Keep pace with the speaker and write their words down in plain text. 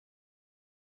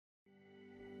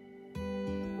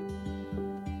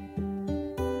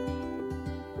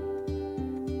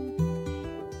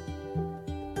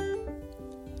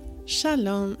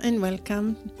Shalom and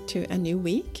welcome to a new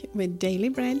week with Daily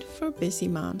Bread for Busy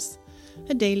Moms,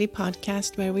 a daily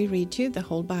podcast where we read you the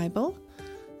whole Bible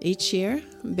each year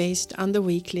based on the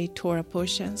weekly Torah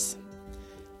portions.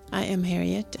 I am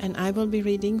Harriet and I will be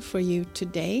reading for you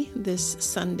today, this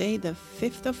Sunday, the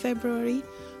 5th of February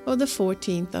or the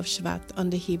 14th of Shvat on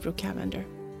the Hebrew calendar.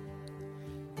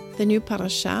 The new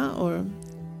parasha or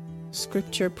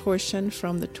scripture portion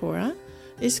from the Torah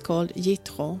is called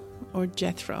Yitro or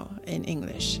Jethro in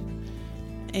English.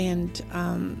 And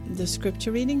the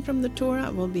scripture reading from the Torah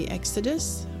will be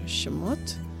Exodus,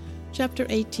 Shemot, chapter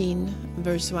 18,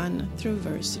 verse 1 through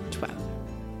verse 12.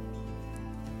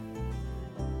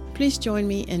 Please join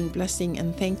me in blessing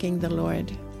and thanking the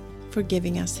Lord for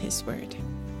giving us His word.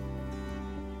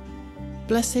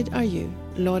 Blessed are you,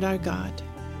 Lord our God,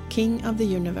 King of the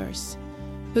universe,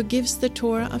 who gives the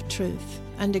Torah of truth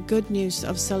and the good news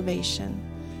of salvation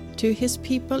to His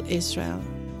people Israel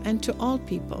and to all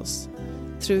peoples,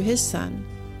 through His Son,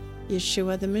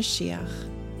 Yeshua the Mashiach,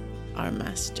 our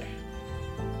Master.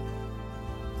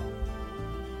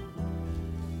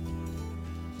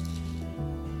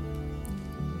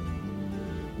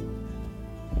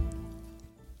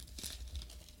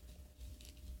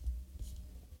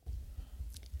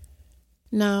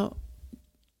 Now,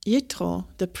 Yitro,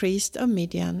 the priest of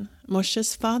Midian,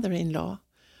 Moshe's father-in-law,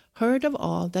 heard of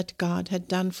all that God had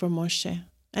done for Moshe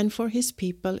and for his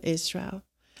people Israel,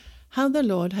 how the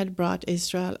Lord had brought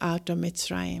Israel out of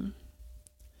Mitzrayim.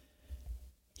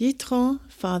 Yitro,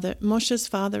 Moshe's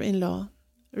father-in-law,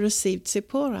 received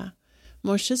Zipporah,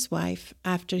 Moshe's wife,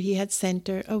 after he had sent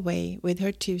her away with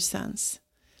her 2 sons.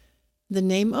 The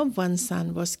name of one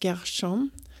son was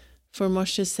Gershom, for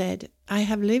Moshe said, I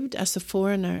have lived as a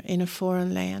foreigner in a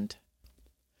foreign land.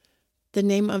 The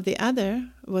name of the other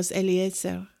was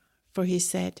Eliezer, for he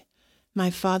said, my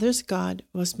father's God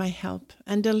was my help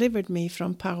and delivered me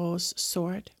from Paro's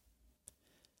sword.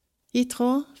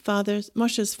 Yitro,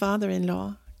 Moshe's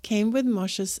father-in-law, came with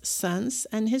Moshe's sons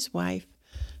and his wife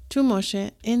to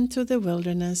Moshe into the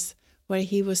wilderness where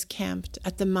he was camped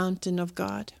at the mountain of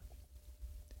God.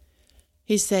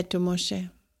 He said to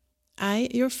Moshe, I,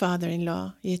 your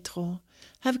father-in-law, Yitro,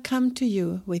 have come to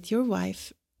you with your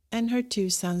wife and her 2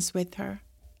 sons with her.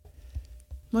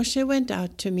 Moshe went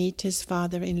out to meet his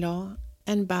father-in-law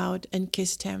and bowed and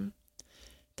kissed him.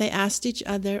 They asked each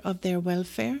other of their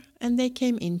welfare, and they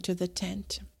came into the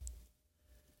tent.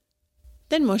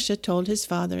 Then Moshe told his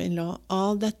father-in-law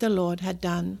all that the Lord had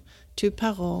done to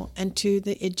Paro and to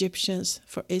the Egyptians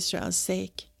for Israel's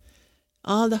sake,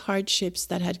 all the hardships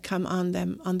that had come on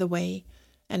them on the way,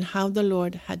 and how the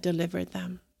Lord had delivered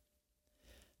them.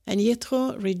 And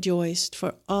Yitro rejoiced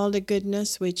for all the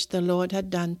goodness which the Lord had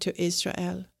done to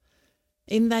Israel,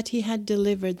 in that he had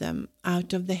delivered them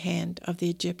out of the hand of the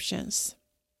Egyptians.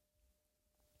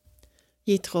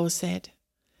 Yitro said,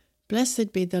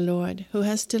 Blessed be the Lord, who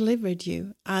has delivered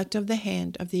you out of the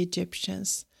hand of the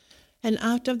Egyptians, and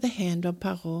out of the hand of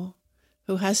Paro,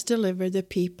 who has delivered the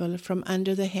people from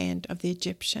under the hand of the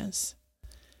Egyptians.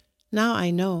 Now I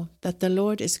know that the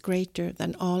Lord is greater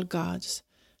than all gods,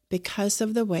 because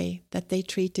of the way that they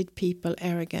treated people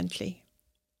arrogantly.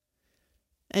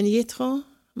 And Yitro,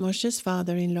 Moshe's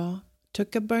father-in-law,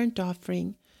 took a burnt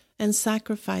offering and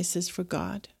sacrifices for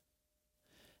God.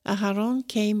 Aharon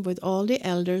came with all the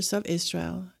elders of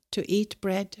Israel to eat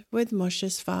bread with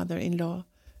Moshe's father-in-law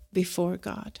before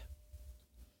God.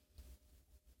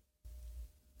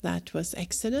 That was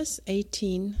Exodus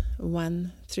 18,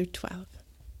 1 through 12.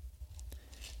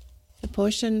 The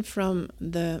portion from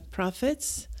the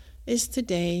prophets is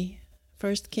today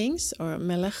 1 Kings or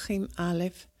Melachim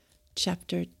Aleph,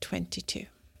 chapter 22.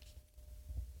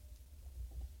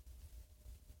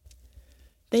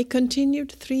 They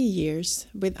continued 3 years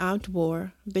without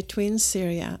war between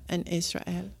Syria and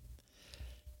Israel.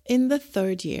 In the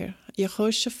 3rd year,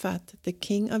 Jehoshaphat, the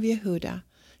king of Yehudah,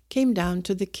 came down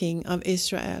to the king of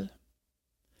Israel.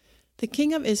 The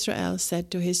king of Israel said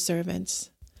to his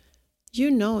servants, You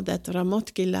know that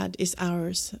Ramoth Gilad is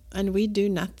ours, and we do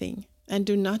nothing, and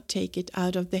do not take it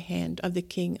out of the hand of the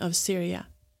king of Syria.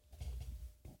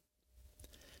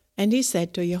 And he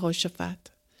said to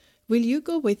Jehoshaphat, Will you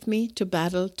go with me to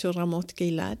battle to Ramoth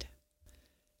Gilad?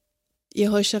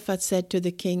 Jehoshaphat said to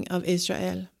the king of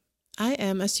Israel, I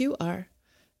am as you are,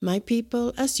 my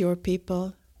people as your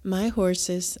people, my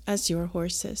horses as your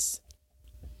horses.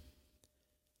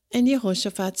 And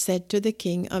Jehoshaphat said to the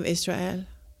king of Israel,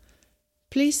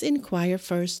 Please inquire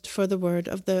first for the word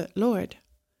of the Lord.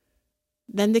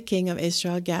 Then the king of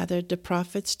Israel gathered the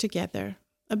prophets together,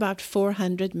 about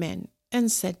 400 men, and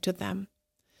said to them,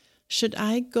 Should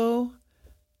I go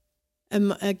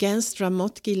against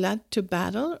Ramoth Gilead to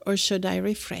battle, or should I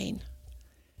refrain?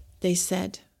 They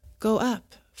said, Go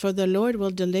up, for the Lord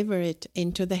will deliver it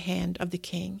into the hand of the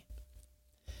king.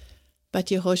 But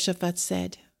Jehoshaphat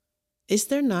said, Is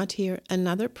there not here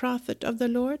another prophet of the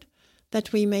Lord,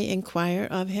 that we may inquire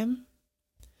of him?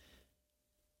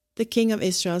 The king of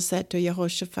Israel said to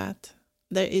Jehoshaphat,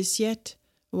 There is yet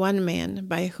one man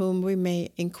by whom we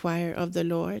may inquire of the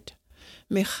Lord,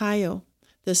 Michaiah,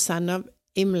 the son of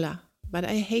Imlah, but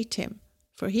I hate him,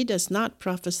 for he does not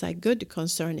prophesy good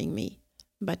concerning me,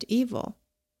 but evil.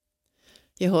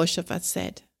 Jehoshaphat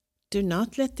said, Do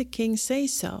not let the king say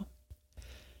so.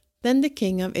 Then the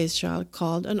king of Israel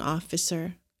called an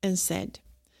officer and said,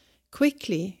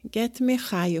 Quickly get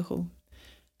Michaiah,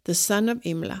 the son of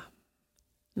Imlah.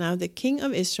 Now the king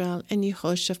of Israel and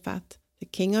Jehoshaphat, the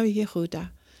king of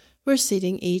Yehudah, were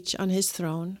sitting each on his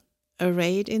throne,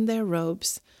 arrayed in their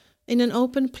robes, in an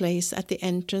open place at the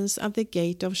entrance of the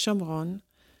gate of Shomron,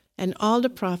 and all the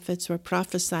prophets were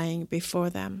prophesying before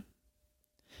them.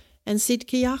 And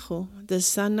Sidkiyahu, the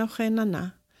son of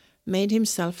Chenanah, made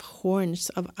himself horns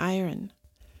of iron,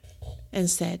 and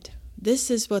said,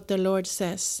 This is what the Lord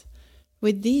says,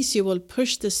 With these you will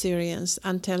push the Syrians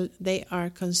until they are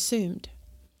consumed.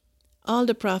 All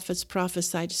the prophets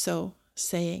prophesied so,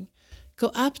 saying,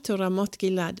 Go up to Ramoth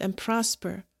Gilead and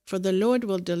prosper, for the Lord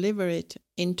will deliver it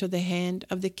into the hand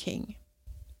of the king.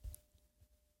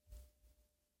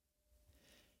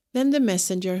 Then the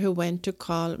messenger who went to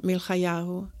call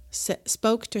Michaiah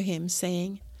spoke to him,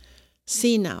 saying,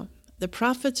 See now, the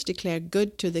prophets declare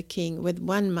good to the king with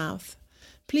one mouth.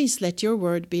 Please let your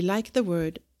word be like the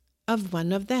word of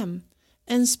one of them,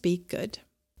 and speak good.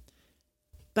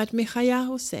 But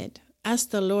Michaiah said, As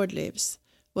the Lord lives,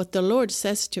 what the Lord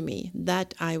says to me,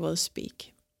 that I will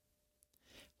speak.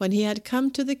 When he had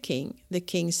come to the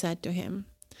king said to him,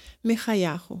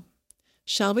 Michaiah,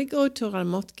 shall we go to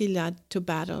Ramoth Gilead to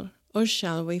battle, or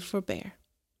shall we forbear?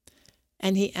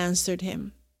 And he answered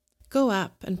him, Go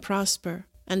up and prosper,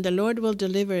 and the Lord will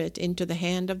deliver it into the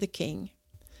hand of the king.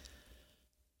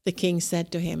 The king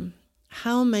said to him,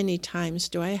 How many times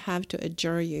do I have to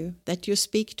adjure you that you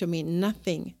speak to me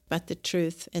nothing but the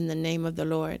truth in the name of the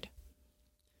Lord?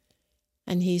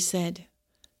 And he said,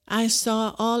 I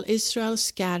saw all Israel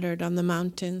scattered on the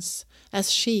mountains,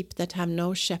 as sheep that have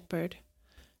no shepherd.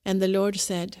 And the Lord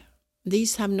said,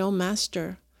 These have no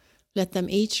master. Let them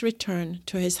each return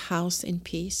to his house in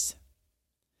peace.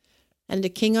 And the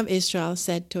king of Israel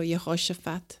said to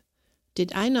Jehoshaphat,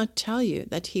 Did I not tell you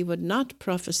that he would not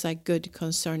prophesy good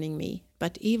concerning me,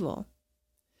 but evil?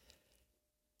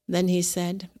 Then he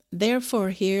said, Therefore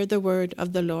hear the word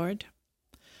of the Lord.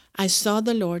 I saw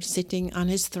the Lord sitting on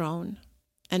his throne,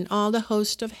 and all the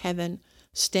host of heaven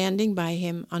standing by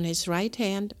him on his right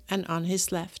hand and on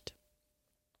his left.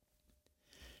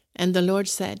 And the Lord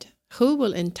said, Who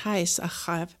will entice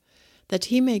Achav, that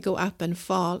he may go up and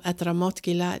fall at Ramoth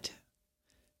Gilead?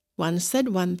 One said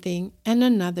one thing, and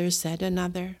another said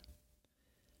another.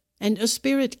 And a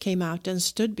spirit came out and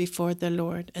stood before the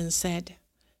Lord, and said,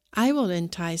 I will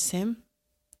entice him.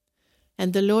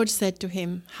 And the Lord said to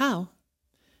him, How?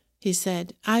 He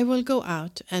said, I will go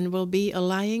out, and will be a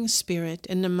lying spirit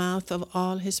in the mouth of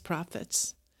all his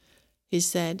prophets. He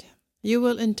said, You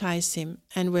will entice him,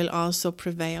 and will also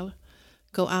prevail.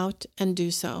 Go out and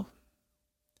do so.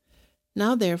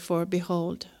 Now therefore,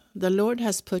 behold, the Lord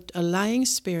has put a lying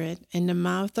spirit in the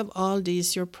mouth of all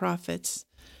these your prophets,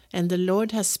 and the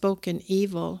Lord has spoken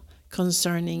evil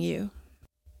concerning you.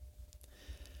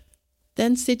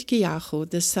 Then Sidkiyahu,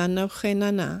 the son of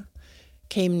Chenanah,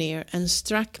 came near and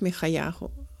struck Michaiah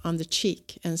on the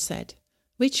cheek and said,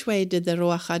 Which way did the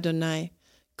Ruach Adonai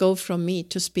go from me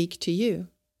to speak to you?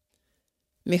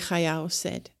 Michaiah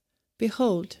said,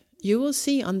 Behold, you will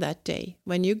see on that day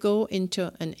when you go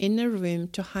into an inner room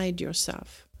to hide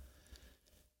yourself.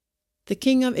 The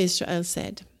king of Israel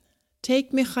said,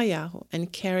 Take Michaiah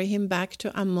and carry him back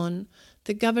to Ammon,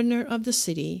 the governor of the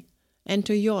city, and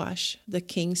to Joash, the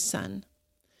king's son,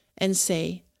 and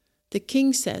say, The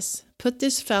king says, Put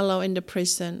this fellow in the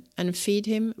prison and feed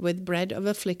him with bread of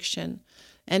affliction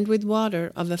and with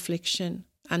water of affliction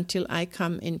until I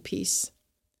come in peace.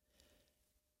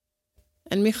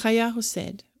 And Michaiah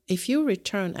said, If you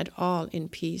return at all in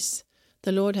peace,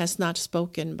 the Lord has not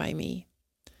spoken by me.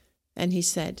 And he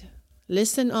said,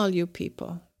 Listen, all you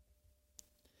people.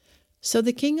 So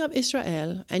the king of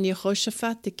Israel and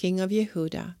Jehoshaphat the king of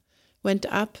Yehudah went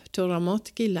up to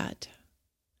Ramoth Gilead.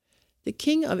 The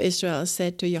king of Israel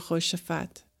said to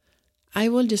Jehoshaphat, I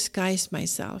will disguise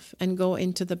myself and go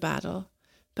into the battle,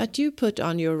 but you put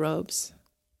on your robes.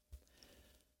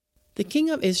 The king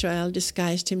of Israel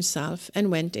disguised himself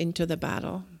and went into the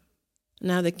battle.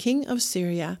 Now the king of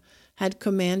Syria had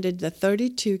commanded the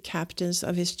 32 captains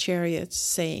of his chariots,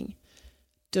 saying,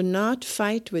 "Do not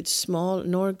fight with small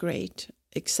nor great,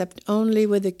 except only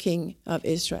with the king of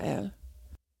Israel."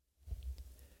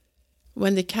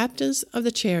 When the captains of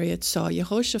the chariots saw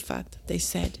Jehoshaphat, they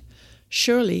said,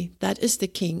 "Surely that is the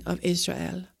king of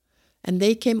Israel." And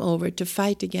they came over to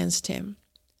fight against him.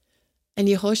 And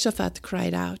Jehoshaphat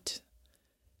cried out.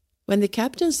 When the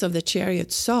captains of the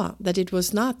chariots saw that it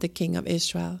was not the king of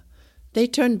Israel, they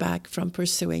turned back from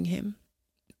pursuing him.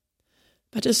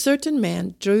 But a certain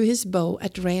man drew his bow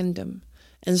at random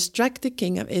and struck the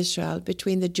king of Israel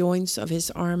between the joints of his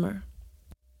armor.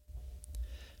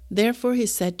 Therefore he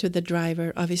said to the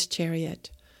driver of his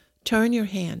chariot, "Turn your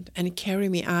hand and carry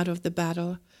me out of the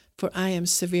battle, for I am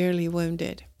severely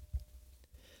wounded."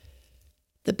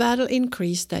 The battle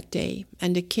increased that day,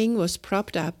 and the king was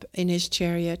propped up in his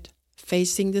chariot,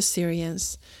 facing the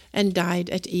Syrians, and died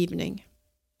at evening.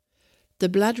 The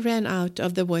blood ran out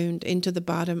of the wound into the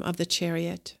bottom of the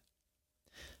chariot.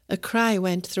 A cry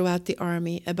went throughout the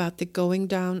army about the going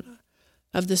down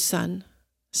of the sun,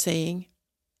 saying,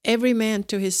 "Every man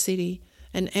to his city,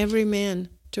 and every man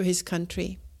to his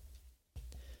country."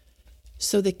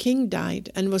 So the king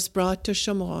died and was brought to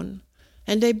Shomron,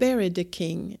 and they buried the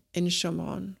king in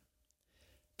Shomron.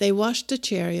 They washed the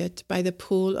chariot by the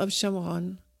pool of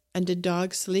Shomron, and the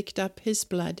dogs licked up his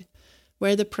blood,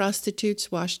 where the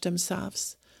prostitutes washed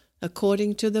themselves,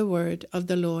 according to the word of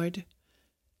the Lord,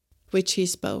 which he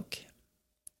spoke.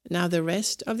 Now the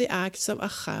rest of the acts of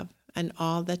Achav, and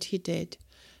all that he did,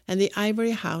 and the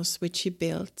ivory house which he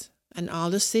built, and all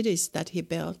the cities that he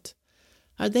built,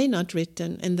 are they not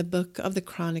written in the book of the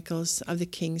Chronicles of the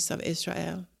kings of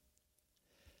Israel?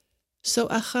 So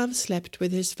Achav slept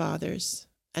with his fathers,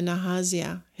 and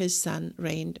Ahaziah his son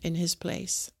reigned in his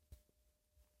place.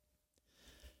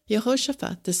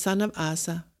 Jehoshaphat the son of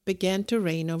Asa began to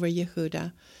reign over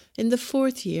Yehudah in the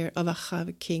 4th year of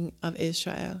Achav king of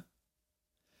Israel.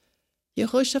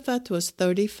 Jehoshaphat was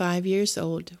 35 years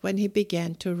old when he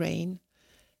began to reign,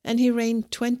 and he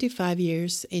reigned 25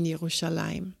 years in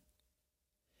Jerusalem.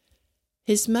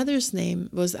 His mother's name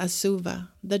was Asuvah,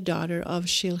 the daughter of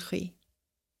Shilchi.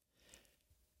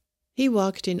 He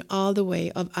walked in all the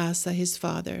way of Asa his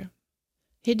father.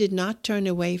 He did not turn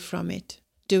away from it,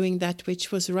 doing that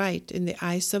which was right in the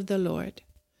eyes of the Lord.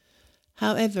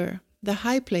 However, the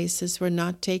high places were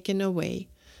not taken away,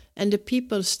 and the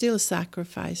people still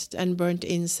sacrificed and burnt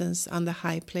incense on the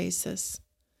high places.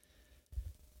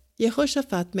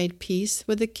 Jehoshaphat made peace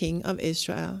with the king of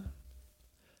Israel.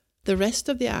 The rest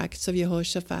of the acts of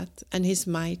Jehoshaphat and his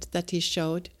might that he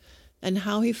showed, and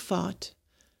how he fought,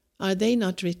 are they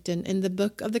not written in the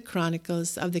book of the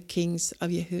Chronicles of the kings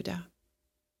of Yehudah?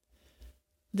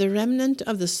 The remnant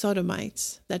of the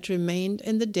Sodomites that remained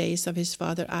in the days of his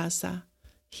father Asa,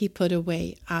 he put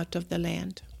away out of the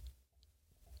land.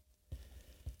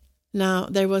 Now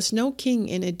there was no king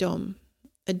in Edom.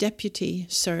 A deputy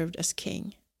served as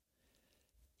king.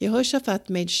 Jehoshaphat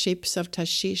made ships of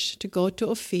Tarshish to go to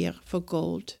Ophir for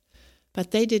gold,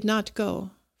 but they did not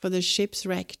go, for the ships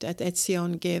wrecked at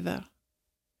Etzion Geber.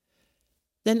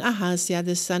 Then Ahaziah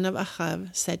the son of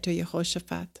Achav said to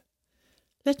Jehoshaphat,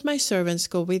 "Let my servants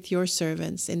go with your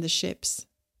servants in the ships."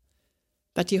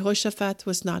 But Jehoshaphat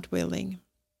was not willing.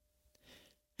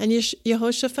 And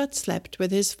Jehoshaphat slept with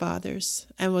his fathers,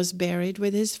 and was buried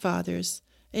with his fathers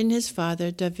in his father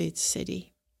David's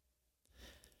city.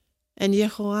 And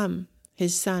Jehoram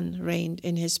his son reigned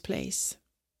in his place.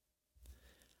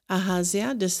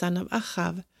 Ahaziah the son of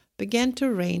Achav began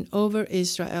to reign over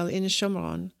Israel in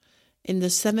Shomron in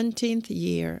the 17th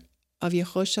year of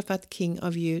Jehoshaphat king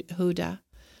of Judah,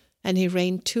 and he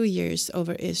reigned 2 years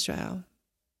over Israel.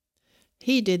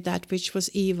 He did that which was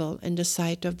evil in the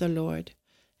sight of the Lord,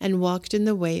 and walked in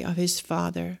the way of his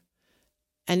father,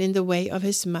 and in the way of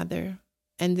his mother,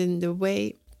 and in the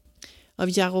way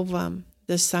of Jeroboam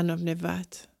the son of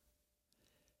Nebat,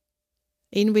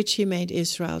 in which he made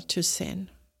Israel to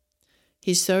sin.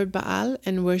 He served Baal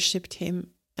and worshipped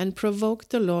him, and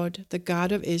provoked the Lord, the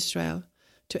God of Israel,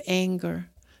 to anger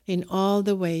in all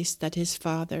the ways that his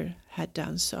father had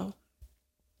done so.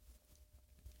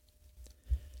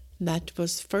 That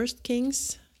was 1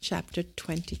 Kings chapter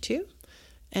 22,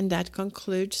 and that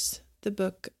concludes the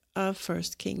book of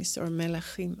 1 Kings, or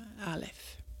Melachim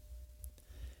Aleph.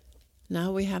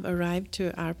 Now we have arrived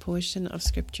to our portion of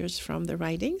scriptures from the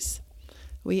writings.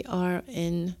 We are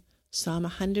in Psalm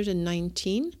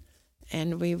 119,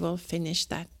 and we will finish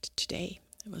that today.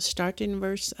 We'll start in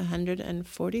verse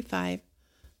 145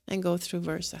 and go through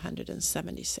verse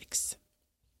 176.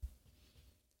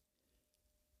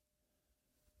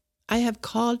 I have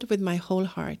called with my whole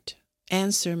heart.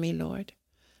 Answer me, Lord.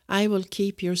 I will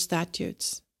keep your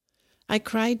statutes. I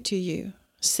cried to you,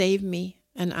 save me,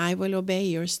 and I will obey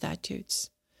your statutes.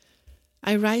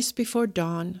 I rise before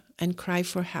dawn and cry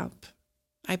for help.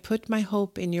 I put my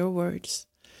hope in your words.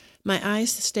 My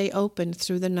eyes stay open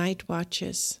through the night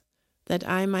watches, that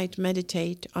I might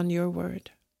meditate on your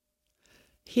word.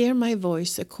 Hear my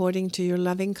voice according to your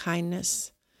loving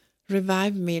kindness.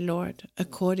 Revive me, Lord,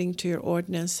 according to your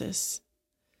ordinances.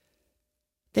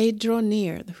 They draw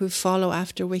near who follow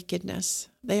after wickedness.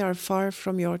 They are far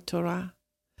from your Torah.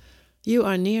 You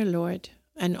are near, Lord,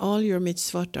 and all your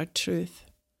mitzvot are truth.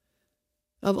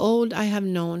 Of old I have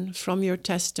known from your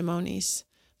testimonies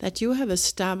that you have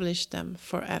established them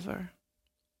forever.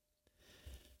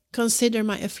 Consider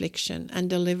my affliction and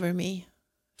deliver me,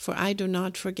 for I do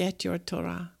not forget your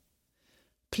Torah.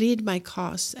 Plead my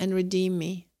cause and redeem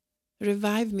me.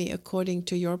 Revive me according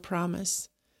to your promise.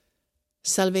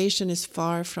 Salvation is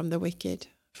far from the wicked,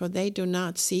 for they do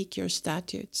not seek your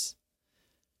statutes.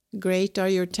 Great are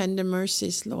your tender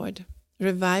mercies, Lord.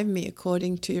 Revive me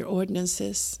according to your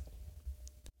ordinances.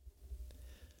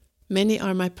 Many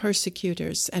are my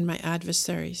persecutors and my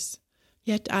adversaries,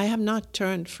 yet I have not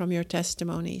turned from your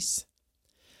testimonies.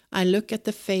 I look at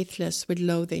the faithless with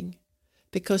loathing,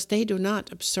 because they do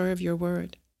not observe your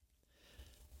word.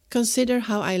 Consider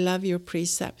how I love your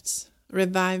precepts.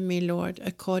 Revive me, Lord,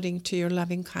 according to your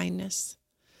loving kindness.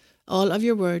 All of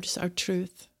your words are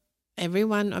truth. Every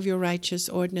one of your righteous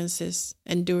ordinances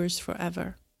endures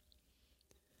forever.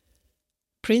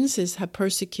 Princes have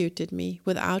persecuted me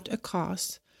without a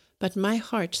cause, but my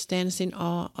heart stands in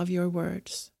awe of your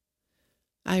words.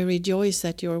 I rejoice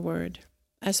at your word,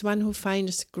 as one who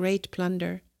finds great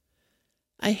plunder.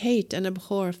 I hate and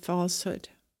abhor falsehood,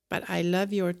 but I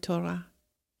love your Torah.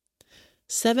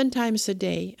 7 times a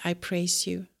day I praise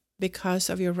you, because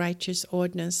of your righteous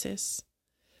ordinances.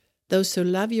 Those who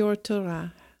love your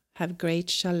Torah have great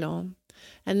shalom,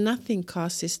 and nothing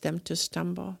causes them to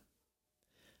stumble.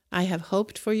 I have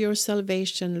hoped for your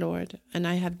salvation, Lord, and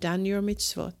I have done your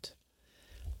mitzvot.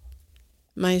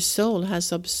 My soul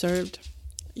has observed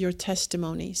your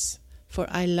testimonies, for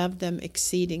I love them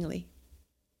exceedingly.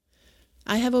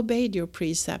 I have obeyed your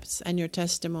precepts and your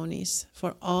testimonies,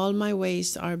 for all my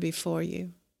ways are before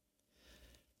you.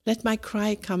 Let my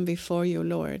cry come before you,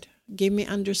 Lord. Give me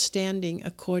understanding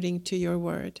according to your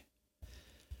word.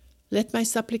 Let my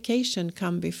supplication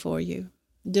come before you.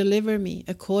 Deliver me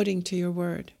according to your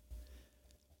word.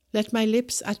 Let my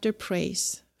lips utter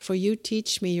praise, for you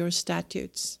teach me your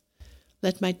statutes.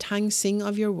 Let my tongue sing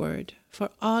of your word,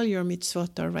 for all your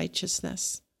mitzvot are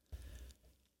righteousness.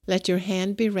 Let your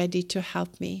hand be ready to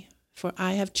help me, for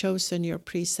I have chosen your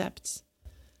precepts.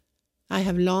 I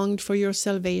have longed for your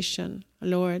salvation,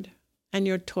 Lord, and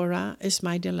your Torah is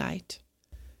my delight.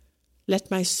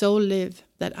 Let my soul live,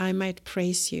 that I might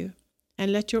praise you,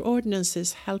 and let your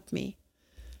ordinances help me.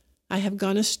 I have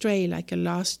gone astray like a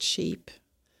lost sheep.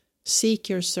 Seek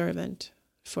your servant,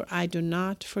 for I do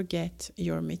not forget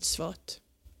your mitzvot.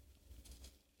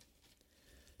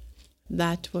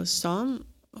 That was Psalm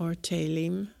or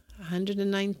Tehillim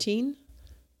 119,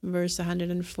 verse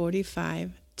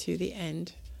 145 to the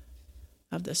end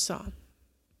of the psalm.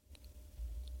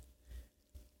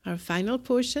 Our final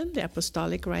portion, the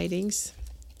apostolic writings,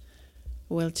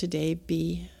 will today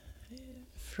be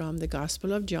from the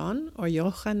Gospel of John or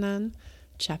Yochanan,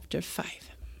 chapter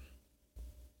 5.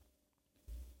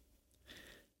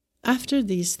 After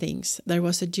these things, there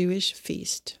was a Jewish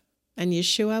feast, and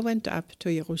Yeshua went up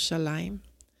to Jerusalem.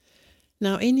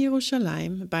 Now in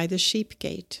Jerusalem, by the sheep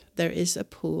gate, there is a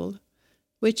pool,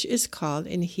 which is called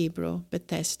in Hebrew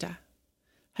Bethesda,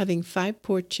 having 5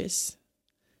 porches.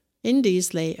 In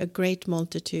these lay a great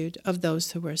multitude of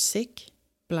those who were sick,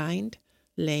 blind,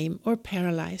 lame, or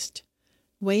paralyzed,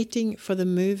 waiting for the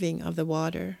moving of the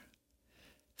water.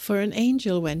 For an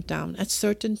angel went down at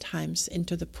certain times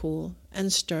into the pool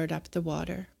and stirred up the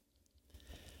water.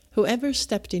 Whoever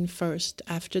stepped in first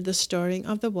after the stirring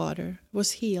of the water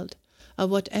was healed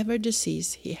of whatever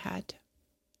disease he had.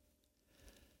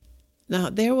 Now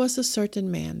there was a certain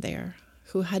man there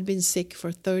who had been sick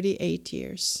for 38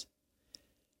 years.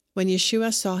 When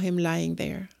Yeshua saw him lying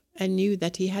there and knew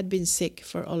that he had been sick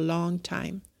for a long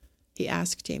time, he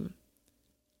asked him,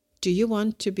 "Do you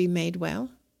want to be made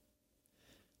well?"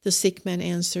 The sick man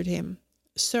answered him,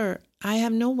 "Sir, I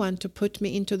have no one to put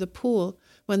me into the pool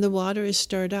when the water is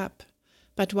stirred up,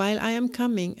 but while I am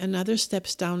coming, another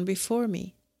steps down before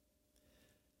me."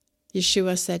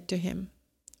 Yeshua said to him,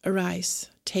 "Arise,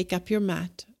 take up your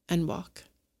mat and walk."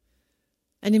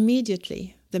 And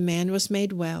immediately the man was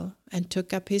made well and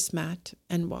took up his mat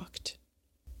and walked.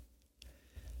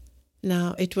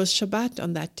 Now it was Shabbat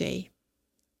on that day.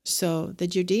 So the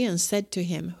Judeans said to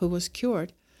him who was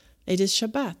cured, "It is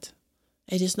Shabbat.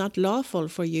 It is not lawful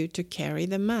for you to carry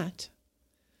the mat."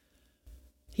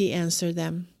 He answered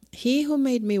them, "He who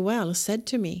made me well said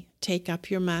to me, 'Take up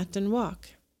your mat and walk.'"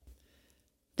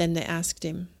 Then they asked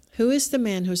him, "Who is the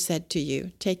man who said to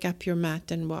you, 'Take up your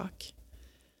mat and walk'?"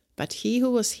 But he who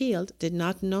was healed did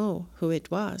not know who it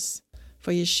was,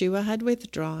 for Yeshua had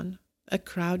withdrawn, a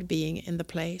crowd being in the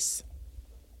place.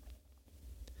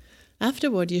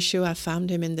 Afterward Yeshua found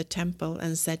him in the temple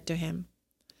and said to him,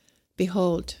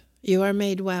 "Behold, you are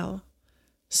made well.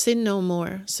 Sin no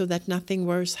more, so that nothing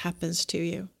worse happens to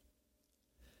you."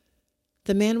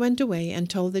 The man went away and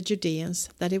told the Judeans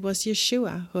that it was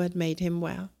Yeshua who had made him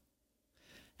well.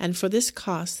 And for this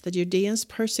cause the Judeans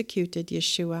persecuted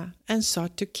Yeshua and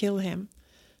sought to kill him,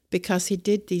 because he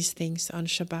did these things on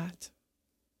Shabbat.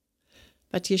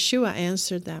 But Yeshua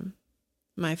answered them,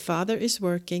 "My Father is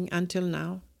working until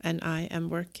now, and I am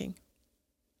working."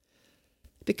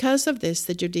 Because of this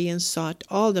the Judeans sought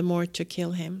all the more to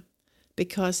kill him,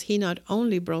 because he not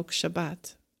only broke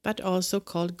Shabbat, but also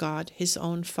called God his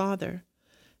own Father,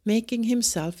 making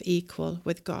himself equal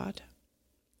with God.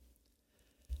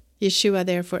 Yeshua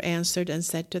therefore answered and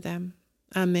said to them,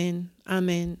 "Amen,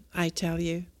 amen, I tell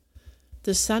you,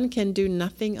 the Son can do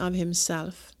nothing of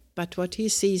himself, but what he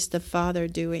sees the Father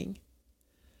doing.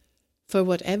 For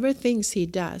whatever things he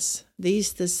does,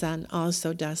 these the Son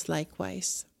also does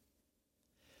likewise.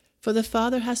 For the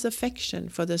Father has affection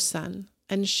for the Son,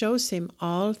 and shows him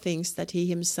all things that he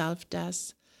himself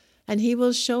does, and he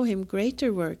will show him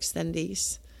greater works than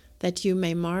these, that you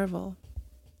may marvel.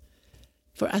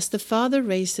 For as the Father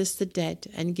raises the dead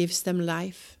and gives them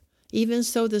life, even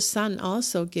so the Son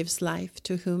also gives life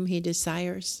to whom he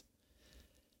desires.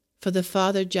 For the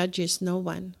Father judges no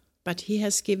one, but he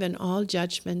has given all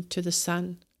judgment to the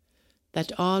Son,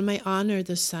 that all may honor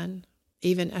the Son,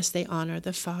 even as they honor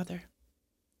the Father.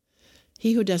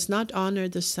 He who does not honor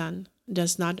the Son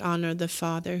does not honor the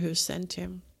Father who sent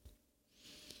him.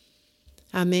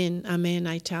 Amen, amen,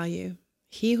 I tell you,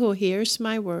 he who hears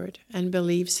my word and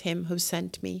believes him who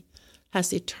sent me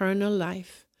has eternal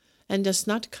life, and does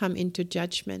not come into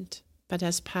judgment, but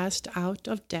has passed out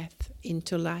of death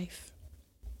into life.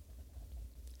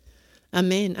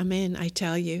 Amen, amen, I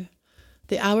tell you,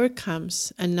 the hour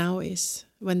comes, and now is,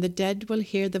 when the dead will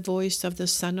hear the voice of the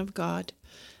Son of God,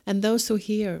 and those who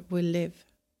hear will live.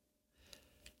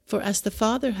 For as the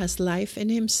Father has life in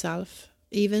himself,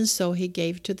 even so he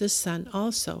gave to the Son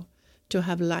also to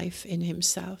have life in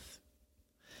himself.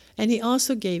 And he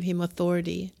also gave him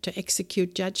authority to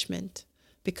execute judgment,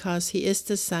 because he is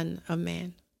the Son of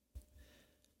Man.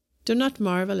 Do not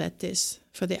marvel at this,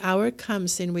 for the hour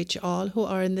comes in which all who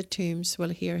are in the tombs will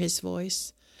hear his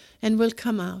voice, and will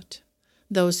come out,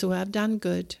 those who have done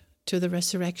good to the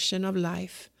resurrection of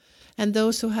life, and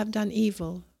those who have done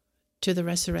evil to the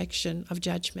resurrection of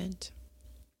judgment.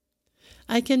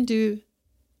 I can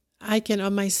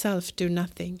of myself do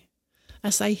nothing.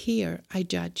 As I hear, I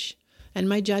judge, and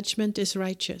my judgment is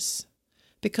righteous,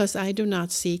 because I do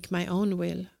not seek my own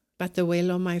will, but the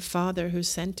will of my Father who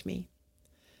sent me.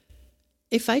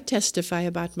 If I testify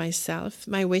about myself,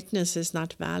 my witness is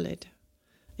not valid.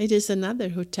 It is another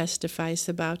who testifies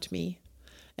about me,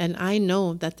 and I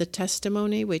know that the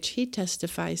testimony which he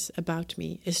testifies about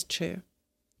me is true.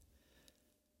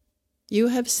 You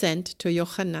have sent to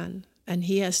Yochanan, and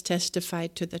he has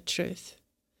testified to the truth.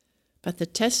 But the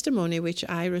testimony which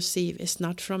I receive is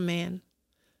not from man.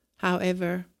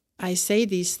 However, I say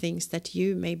these things that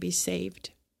you may be saved.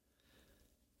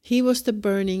 He was the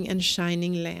burning and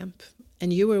shining lamp,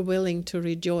 and you were willing to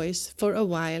rejoice for a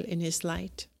while in his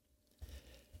light.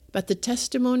 But the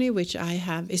testimony which I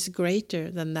have is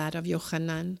greater than that of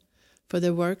Yochanan, for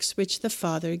the works which the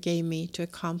Father gave me to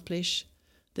accomplish,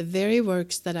 the very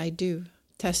works that I do,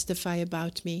 testify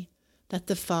about me, that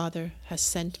the Father has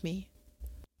sent me.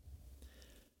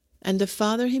 And the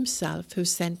Father himself who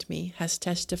sent me has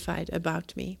testified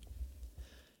about me.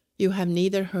 You have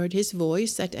neither heard his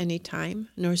voice at any time,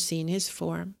 nor seen his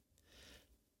form.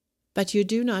 But you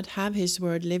do not have his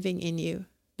word living in you,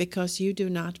 because you do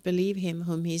not believe him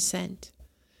whom he sent.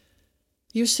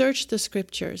 You search the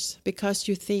Scriptures, because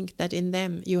you think that in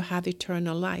them you have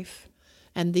eternal life,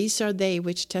 and these are they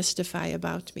which testify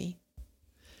about me.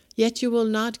 Yet you will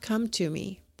not come to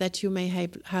me, that you may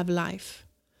have life.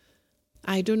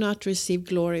 I do not receive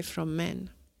glory from men,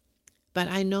 but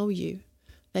I know you,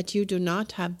 that you do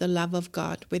not have the love of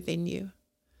God within you.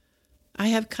 I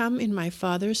have come in my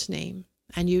Father's name,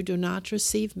 and you do not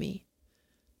receive me.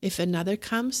 If another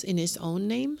comes in his own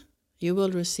name, you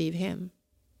will receive him.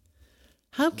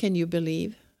 How can you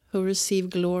believe who receive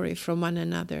glory from one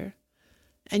another,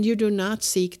 and you do not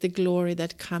seek the glory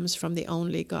that comes from the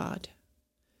only God.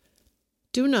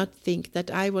 Do not think that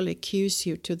I will accuse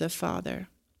you to the Father.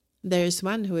 There is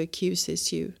one who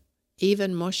accuses you,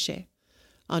 even Moshe,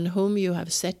 on whom you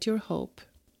have set your hope.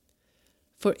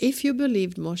 For if you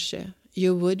believed Moshe,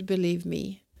 you would believe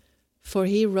me, for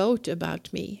he wrote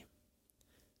about me.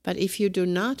 But if you do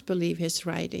not believe his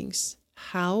writings,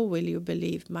 how will you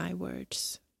believe my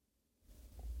words?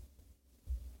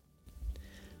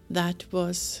 That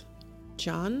was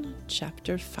John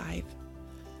chapter 5.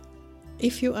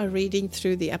 If you are reading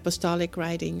through the apostolic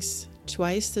writings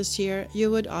twice this year, you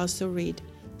would also read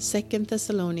 2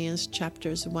 Thessalonians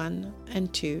chapters 1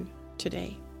 and 2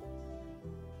 today.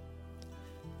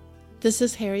 This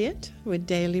is Harriet with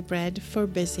Daily Bread for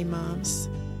Busy Moms.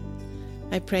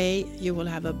 I pray you will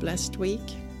have a blessed week.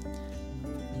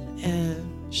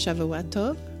 Shavua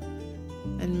Tov,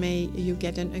 and may you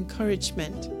get an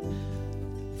encouragement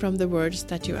from the words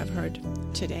that you have heard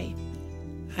today.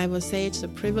 I will say it's a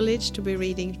privilege to be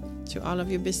reading to all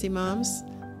of you busy moms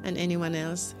and anyone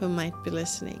else who might be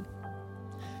listening.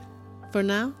 For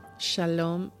now,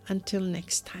 shalom until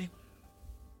next time.